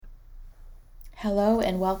Hello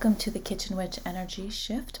and welcome to the Kitchen Witch Energy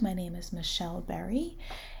Shift. My name is Michelle Berry,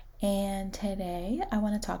 and today I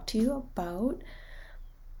want to talk to you about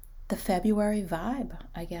the February vibe.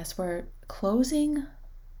 I guess we're closing.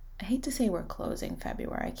 I hate to say we're closing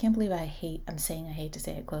February. I can't believe I'm saying I hate to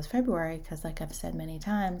say it close February because, like I've said many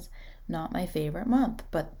times, not my favorite month.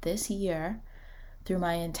 But this year, through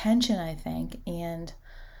my intention, I think, and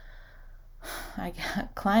I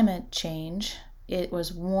got climate change, it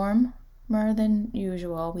was warmer than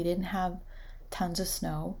usual. We didn't have tons of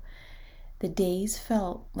snow. The days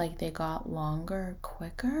felt like they got longer,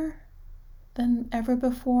 quicker than ever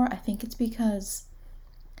before. I think it's because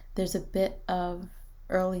there's a bit of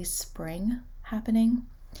early spring happening.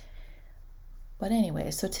 But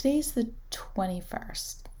anyway, so today's the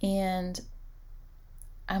 21st, and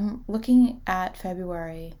I'm looking at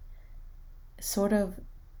February sort of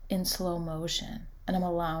in slow motion, and I'm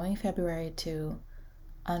allowing February to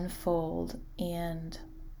unfold and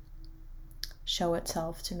show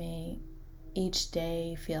itself to me. Each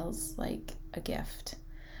day feels like a gift,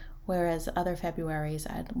 whereas other Februaries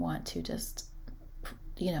I'd want to just,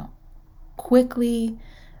 quickly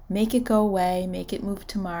make it go away, make it move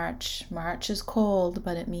to March. March is cold,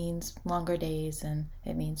 but it means longer days and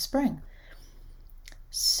it means spring.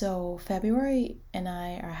 So February and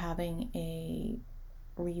I are having a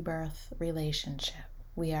rebirth relationship.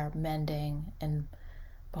 We are mending and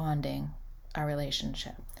bonding our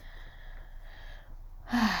relationship.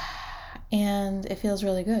 And it feels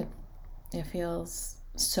really good. It feels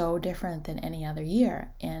so different than any other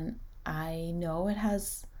year. And I know it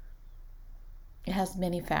has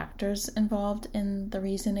many factors involved in the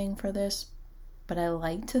reasoning for this, but I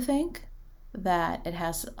like to think that it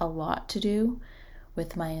has a lot to do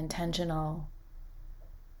with my intentional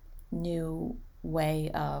new way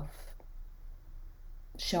of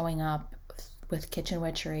showing up with kitchen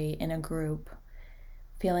witchery in a group,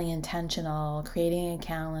 feeling intentional, creating a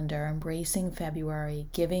calendar, embracing February,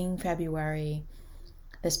 giving February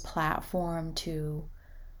this platform to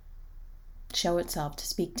show itself, to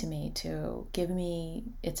speak to me, to give me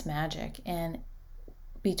its magic. And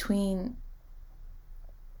between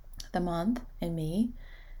the month and me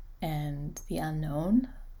and the unknown,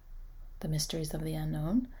 the mysteries of the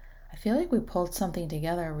unknown, I feel like we pulled something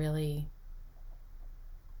together really,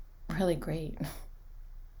 really great.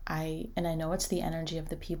 I know it's the energy of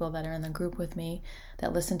the people that are in the group with me,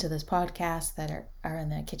 that listen to this podcast, that are in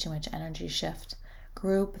the Kitchen Witch Energy Shift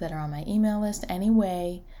group, that are on my email list.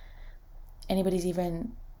 Anyway, anybody's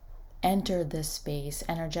even entered this space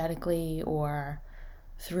energetically or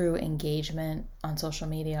through engagement on social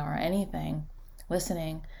media or anything,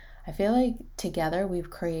 listening, I feel like together we've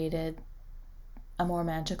created a more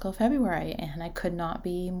magical February, and I could not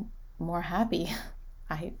be more happy.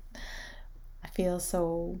 I feel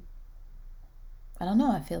so, I don't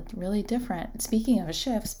know, I feel really different. Speaking of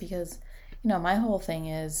shifts, because, my whole thing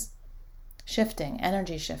is shifting,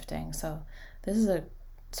 energy shifting. So this is a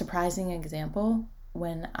surprising example.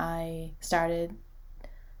 When I started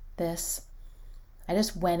this, I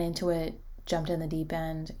just went into it, jumped in the deep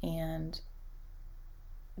end, and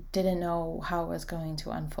didn't know how it was going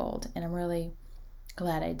to unfold. And I'm really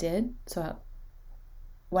glad I did. So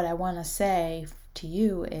what I want to say to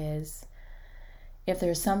you is, if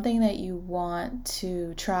there's something that you want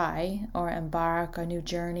to try or embark a new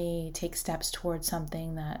journey, take steps towards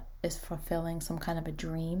something that is fulfilling some kind of a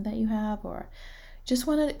dream that you have, or just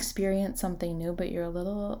want to experience something new but you're a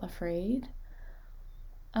little afraid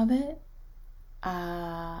of it,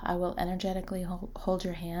 I will energetically hold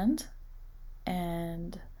your hand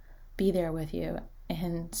and be there with you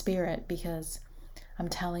in spirit, because I'm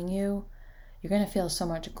telling you, you're going to feel so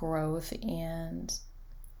much growth, and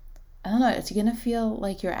I don't know, it's going to feel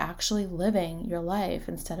like you're actually living your life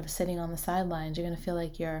instead of sitting on the sidelines. You're going to feel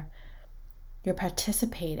like you're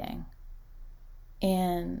participating.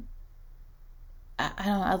 And I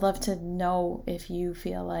don't know, I'd love to know if you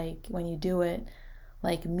feel like when you do it,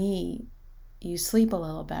 like me, you sleep a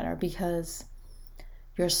little better, because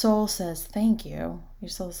your soul says thank you. Your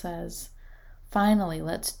soul says, finally,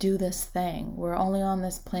 let's do this thing. We're only on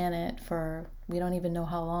this planet for, we don't even know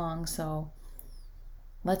how long, so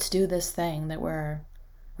let's do this thing that we're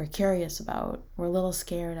curious about, we're a little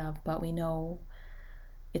scared of, but we know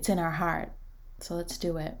it's in our heart, so let's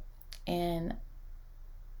do it. And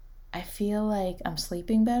I feel like I'm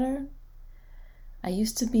sleeping better. I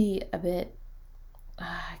used to be a bit,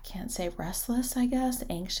 I can't say restless, I guess,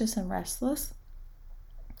 anxious and restless.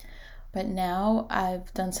 But now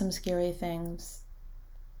I've done some scary things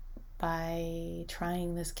by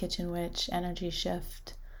trying this Kitchen Witch Energy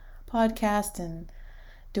Shift podcast and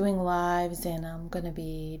doing lives, and I'm going to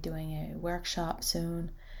be doing a workshop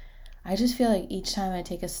soon. I just feel like each time I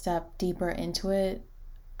take a step deeper into it,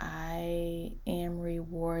 I am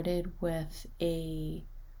rewarded with a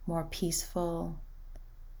more peaceful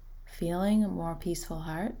feeling, a more peaceful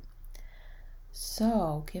heart.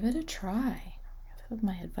 So give it a try. That's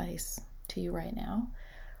my advice to you right now.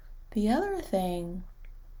 The other thing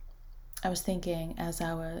I was thinking as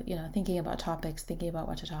I was, thinking about topics, thinking about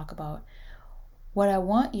what to talk about, what I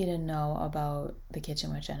want you to know about the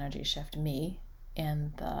Kitchen Witch energy shift, me,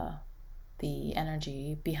 and the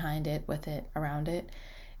energy behind it, with it, around it,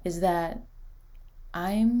 is that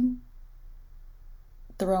I'm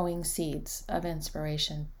throwing seeds of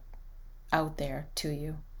inspiration out there to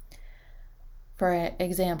you. For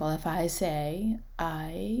example, if I say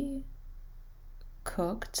I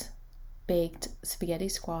baked spaghetti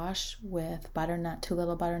squash with butternut, 2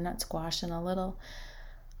 little butternut squash and a little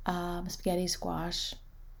spaghetti squash.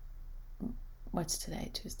 What's today?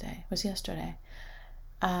 Tuesday. What's yesterday?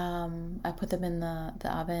 I put them in the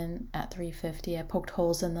oven at 350. I poked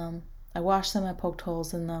holes in them. I washed them. I poked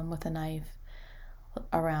holes in them with a knife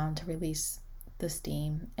around to release the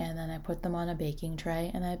steam. And then I put them on a baking tray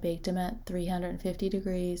and I baked them at 350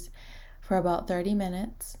 degrees for about 30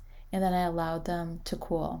 minutes. And then I allowed them to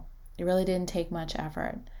cool. It really didn't take much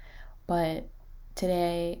effort. But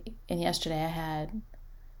today and yesterday I had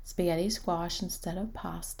spaghetti squash instead of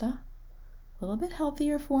pasta. A little bit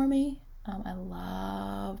healthier for me. I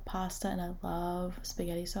love pasta and I love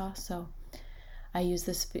spaghetti sauce. So I use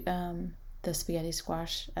the spaghetti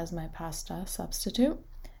squash as my pasta substitute.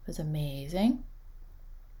 It was amazing.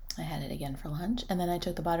 I had it again for lunch. And then I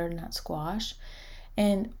took the butternut squash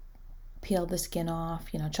and peeled the skin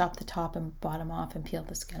off, chopped the top and bottom off and peeled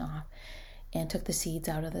the skin off and took the seeds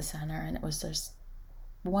out of the center, and it was just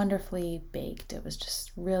wonderfully baked. It was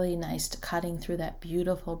just really nice cutting through that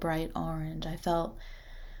beautiful bright orange. I felt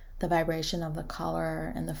the vibration of the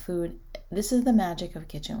color and the food. This is the magic of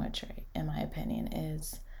kitchen witchery, in my opinion,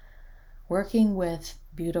 is working with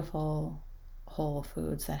beautiful whole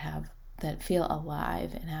foods that feel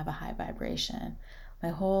alive and have a high vibration.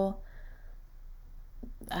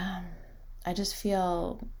 I just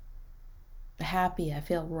feel happy. I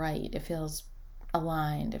feel right. It feels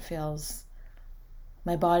aligned.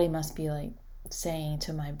 My body must be like saying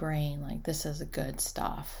to my brain, like, this is good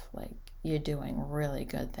stuff. Like, you're doing really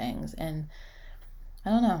good things. And I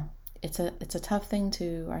don't know. It's a tough thing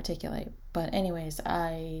to articulate. But anyways,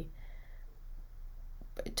 I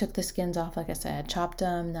took the skins off, like I said, chopped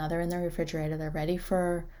them. Now they're in the refrigerator. They're ready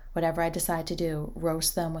for whatever I decide to do.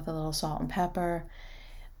 Roast them with a little salt and pepper.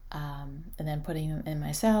 And then putting them in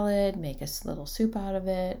my salad, make a little soup out of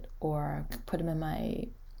it, or put them in my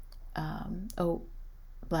oat,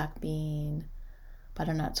 black bean,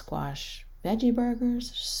 butternut squash, veggie burgers.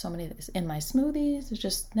 There's so many things in my smoothies. It's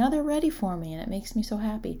just, now they're ready for me and it makes me so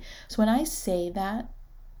happy. So when I say that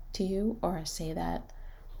to you, or I say that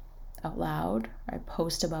out loud, or I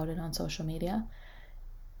post about it on social media,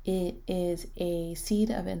 it is a seed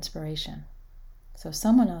of inspiration. So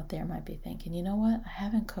someone out there might be thinking, you know what? I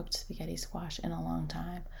haven't cooked spaghetti squash in a long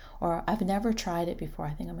time, or I've never tried it before.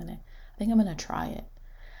 I think I'm gonna try it.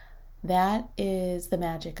 That is the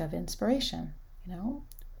magic of inspiration.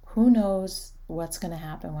 Who knows what's gonna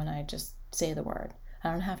happen when I just say the word?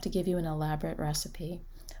 I don't have to give you an elaborate recipe.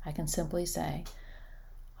 I can simply say,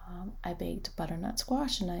 I baked butternut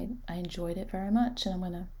squash and I enjoyed it very much, and I'm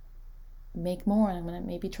gonna make more, and I'm gonna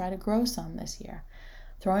maybe try to grow some this year.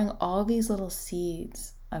 Throwing all these little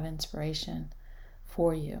seeds of inspiration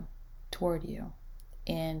for you, toward you.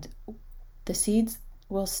 And the seeds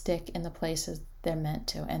will stick in the places they're meant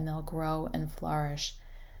to, and they'll grow and flourish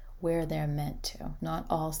where they're meant to. Not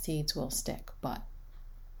all seeds will stick, but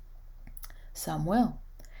some will.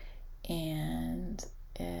 And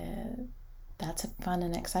that's fun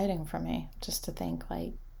and exciting for me, just to think,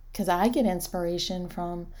 like, because I get inspiration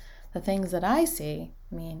from the things that I see.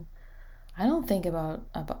 I mean, I don't think about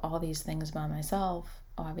all these things by myself,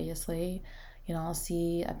 obviously. I'll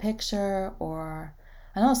see a picture, or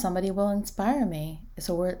I know somebody will inspire me.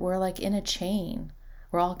 So we're like in a chain.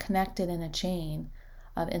 We're all connected in a chain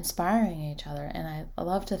of inspiring each other. And I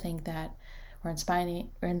love to think that we're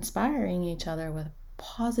inspiring each other with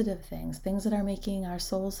positive things that are making our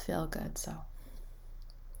souls feel good. So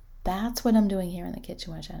that's what I'm doing here in the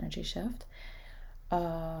Kitchen Witch Energy Shift.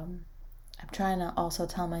 I'm trying to also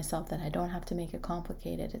tell myself that I don't have to make it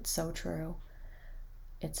complicated. It's so true.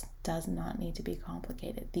 It does not need to be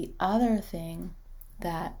complicated. The other thing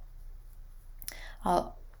that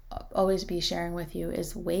I'll always be sharing with you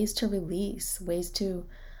is ways to release, ways to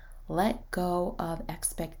Let go of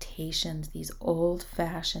expectations, these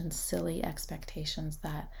old-fashioned, silly expectations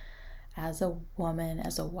that as a woman,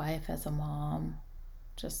 as a wife, as a mom,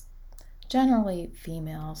 just generally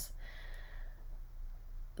females,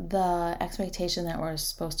 the expectation that we're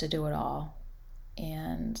supposed to do it all.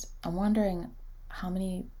 And I'm wondering how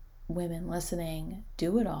many women listening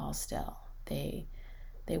do it all still. They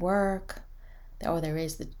work, or they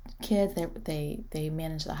raise the kids, they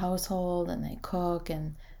manage the household, and they cook,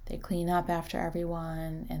 and they clean up after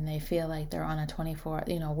everyone, and they feel like they're on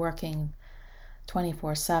a working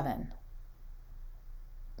 24/7.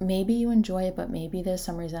 Maybe you enjoy it, but maybe there's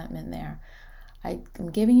some resentment there.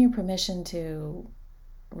 I'm giving you permission to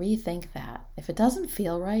rethink that. If it doesn't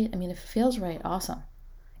feel right, if it feels right, awesome.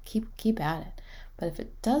 Keep at it. But if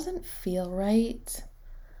it doesn't feel right,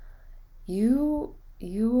 you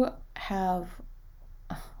have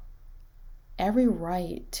every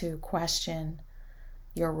right to question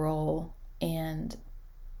your role and,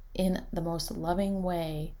 in the most loving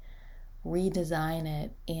way, redesign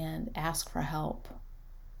it and ask for help.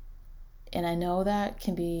 And I know that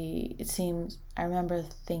I remember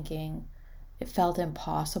thinking it felt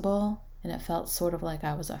impossible, and it felt sort of like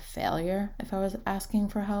I was a failure if I was asking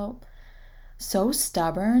for help. So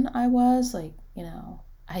stubborn I was, like,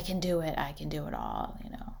 I can do it all,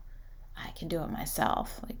 I can do it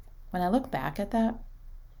myself. Like, when I look back at that,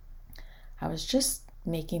 I was just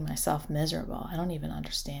making myself miserable. I don't even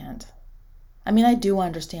understand. I do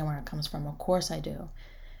understand where it comes from. Of course I do.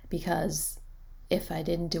 Because if I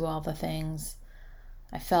didn't do all the things,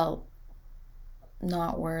 I felt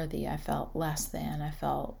not worthy. I felt less than. I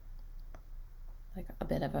felt like a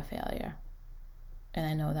bit of a failure. And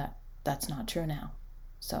I know that that's not true now.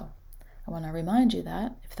 So I want to remind you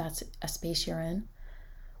that if that's a space you're in,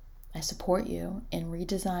 I support you in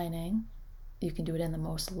redesigning. You can do it in the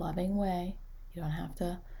most loving way. You don't have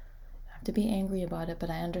to be angry about it, but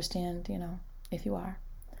I understand, if you are.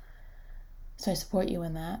 So I support you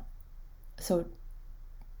in that. So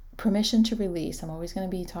permission to release. I'm always going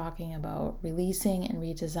to be talking about releasing and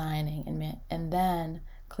redesigning, and then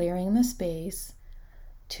clearing the space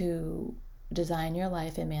to design your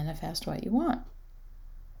life and manifest what you want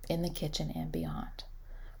in the kitchen and beyond.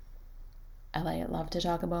 I love to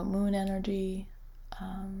talk about moon energy.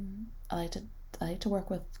 I like to work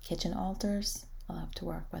with kitchen altars. I love to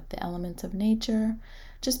work with the elements of nature,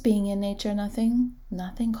 just being in nature.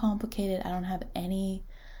 Nothing complicated. I don't have any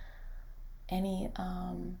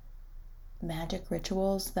magic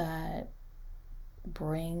rituals that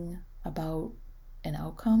bring about an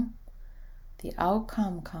outcome. The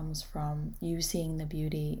outcome comes from you seeing the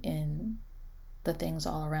beauty in the things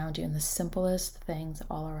all around you, in the simplest things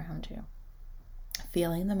all around you.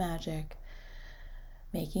 Feeling the magic,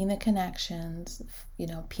 making the connections,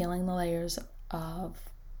 peeling the layers of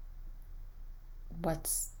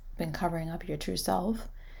what's been covering up your true self.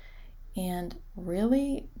 And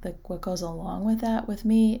really, what goes along with that with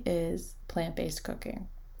me is plant-based cooking.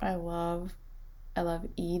 I love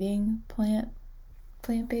eating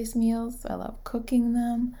plant-based meals. I love cooking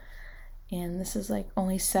them. And this is like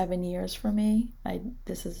only 7 years for me.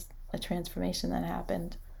 This is a transformation that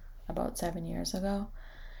happened about 7 years ago.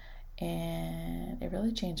 And it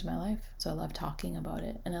really changed my life. So I love talking about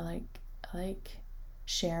it. And I like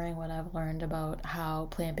sharing what I've learned about how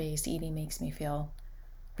plant-based eating makes me feel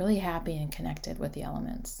really happy and connected with the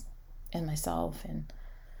elements and myself. And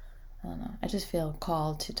I don't know, I just feel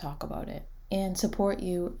called to talk about it and support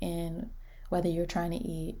you in whether you're trying to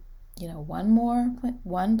eat,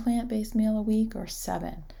 one plant-based meal a week, or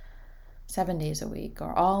seven days a week,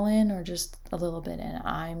 or all in, or just a little bit in.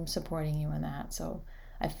 I'm supporting you in that. So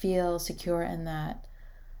I feel secure in that.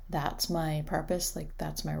 That's my purpose. Like,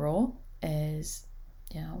 that's my role, is,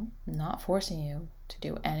 not forcing you to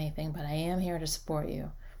do anything, but I am here to support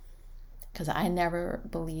you. Because I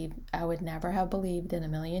would never have believed in a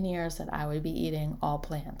million years that I would be eating all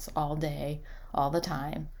plants all day, all the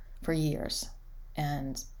time, for years,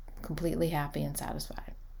 and completely happy and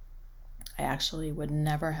satisfied. I actually would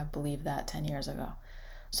never have believed that 10 years ago.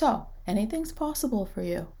 So anything's possible for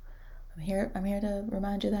you. I'm here to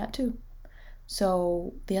remind you that too.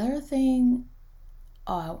 So the other thing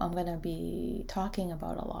I'm going to be talking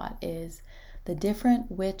about a lot is the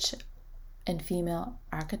different witch and female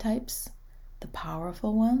archetypes, the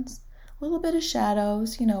powerful ones, a little bit of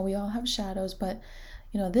shadows. We all have shadows, but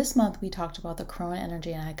this month we talked about the crone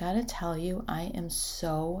energy, and I gotta tell you, I am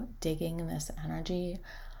so digging this energy.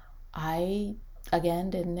 I, again,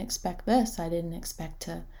 didn't expect this. I didn't expect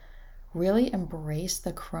to really embrace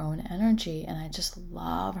the crone energy, and I just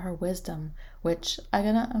love her wisdom, which I'm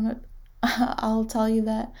gonna I'll tell you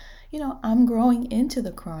that, I'm growing into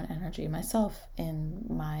the crone energy myself in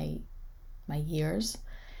my years.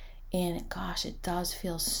 And gosh, it does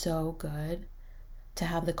feel so good to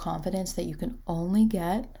have the confidence that you can only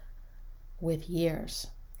get with years,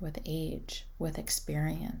 with age, with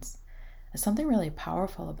experience. There's something really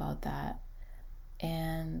powerful about that.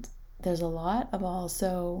 And there's a lot of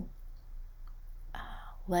also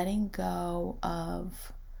letting go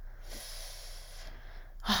of,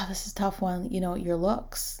 this is a tough one, your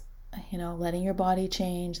looks, letting your body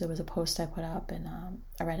change. There was a post I put up, and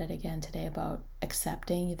I read it again today, about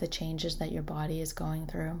accepting the changes that your body is going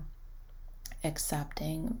through,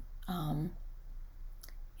 accepting,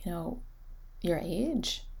 your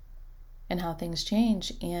age and how things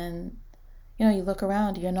change. And, you look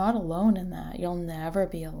around, you're not alone in that. You'll never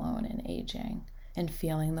be alone in aging and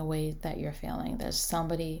feeling the way that you're feeling. There's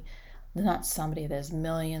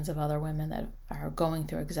millions of other women that are going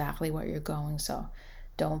through exactly what you're going. So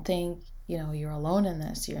don't think, you're alone in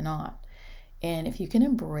this. You're not. And if you can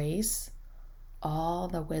embrace all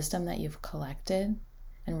the wisdom that you've collected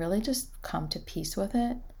and really just come to peace with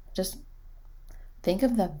it, just think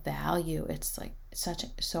of the value. It's like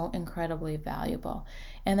so incredibly valuable.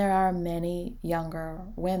 And there are many younger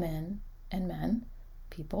women and men,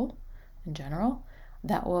 people in general,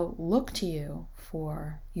 that will look to you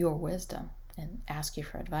for your wisdom and ask you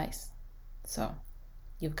for advice. So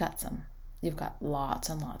you've got lots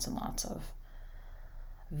and lots and lots of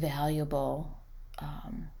valuable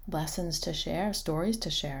lessons to share, stories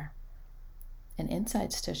to share, and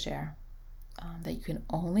insights to share that you can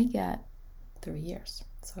only get through years.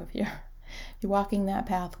 So if you're walking that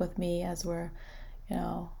path with me, as we're,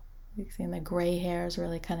 seeing the gray hairs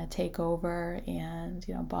really kind of take over, and,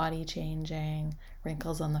 body changing,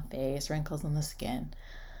 wrinkles on the face, wrinkles on the skin,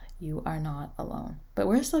 you are not alone. But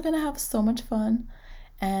we're still going to have so much fun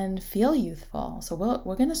and feel youthful. So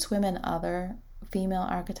we're going to swim in other female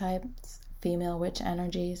archetypes, female witch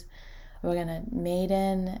energies. We're going to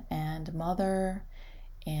maiden and mother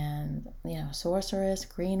and, sorceress,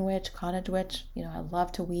 green witch, cottage witch. I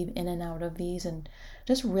love to weave in and out of these and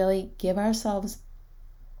just really give ourselves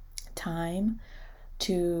time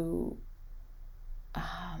to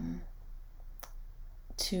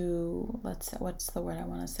what's the word I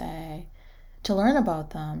want to say? To learn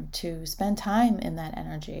about them, to spend time in that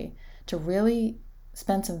energy, to really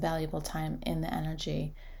spend some valuable time in the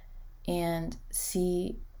energy and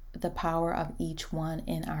see the power of each one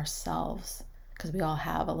in ourselves, because we all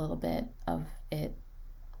have a little bit of it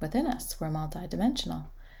within us. We're multidimensional.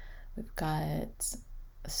 We've got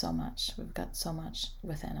so much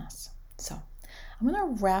within us. So I'm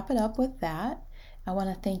going to wrap it up with that. I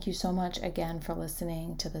want to thank you so much again for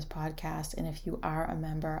listening to this podcast. And if you are a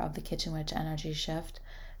member of the Kitchen Witch Energy Shift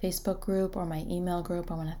Facebook group or my email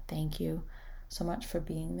group, I want to thank you so much for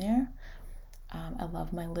being there. I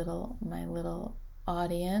love my little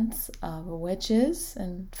audience of witches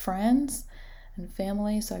and friends and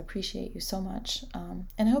family, so I appreciate you so much. And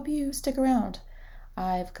I hope you stick around.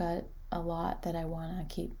 I've got a lot that I want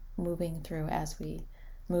to keep moving through as we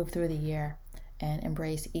move through the year and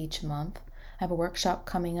embrace each month. I have a workshop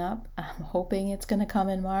coming up. I'm hoping it's going to come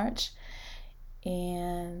in March.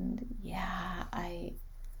 And yeah, I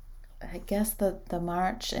guess the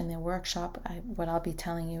March and the workshop, what I'll be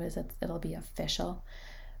telling you is that it'll be official,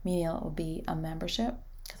 meaning it will be a membership,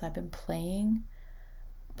 because I've been playing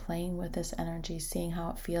with this energy, seeing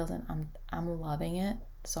how it feels, and I'm loving it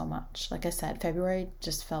so much. Like I said, February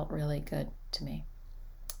just felt really good to me.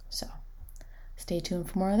 So stay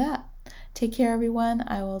tuned for more of that. Take care, everyone.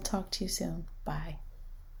 I will talk to you soon. Bye.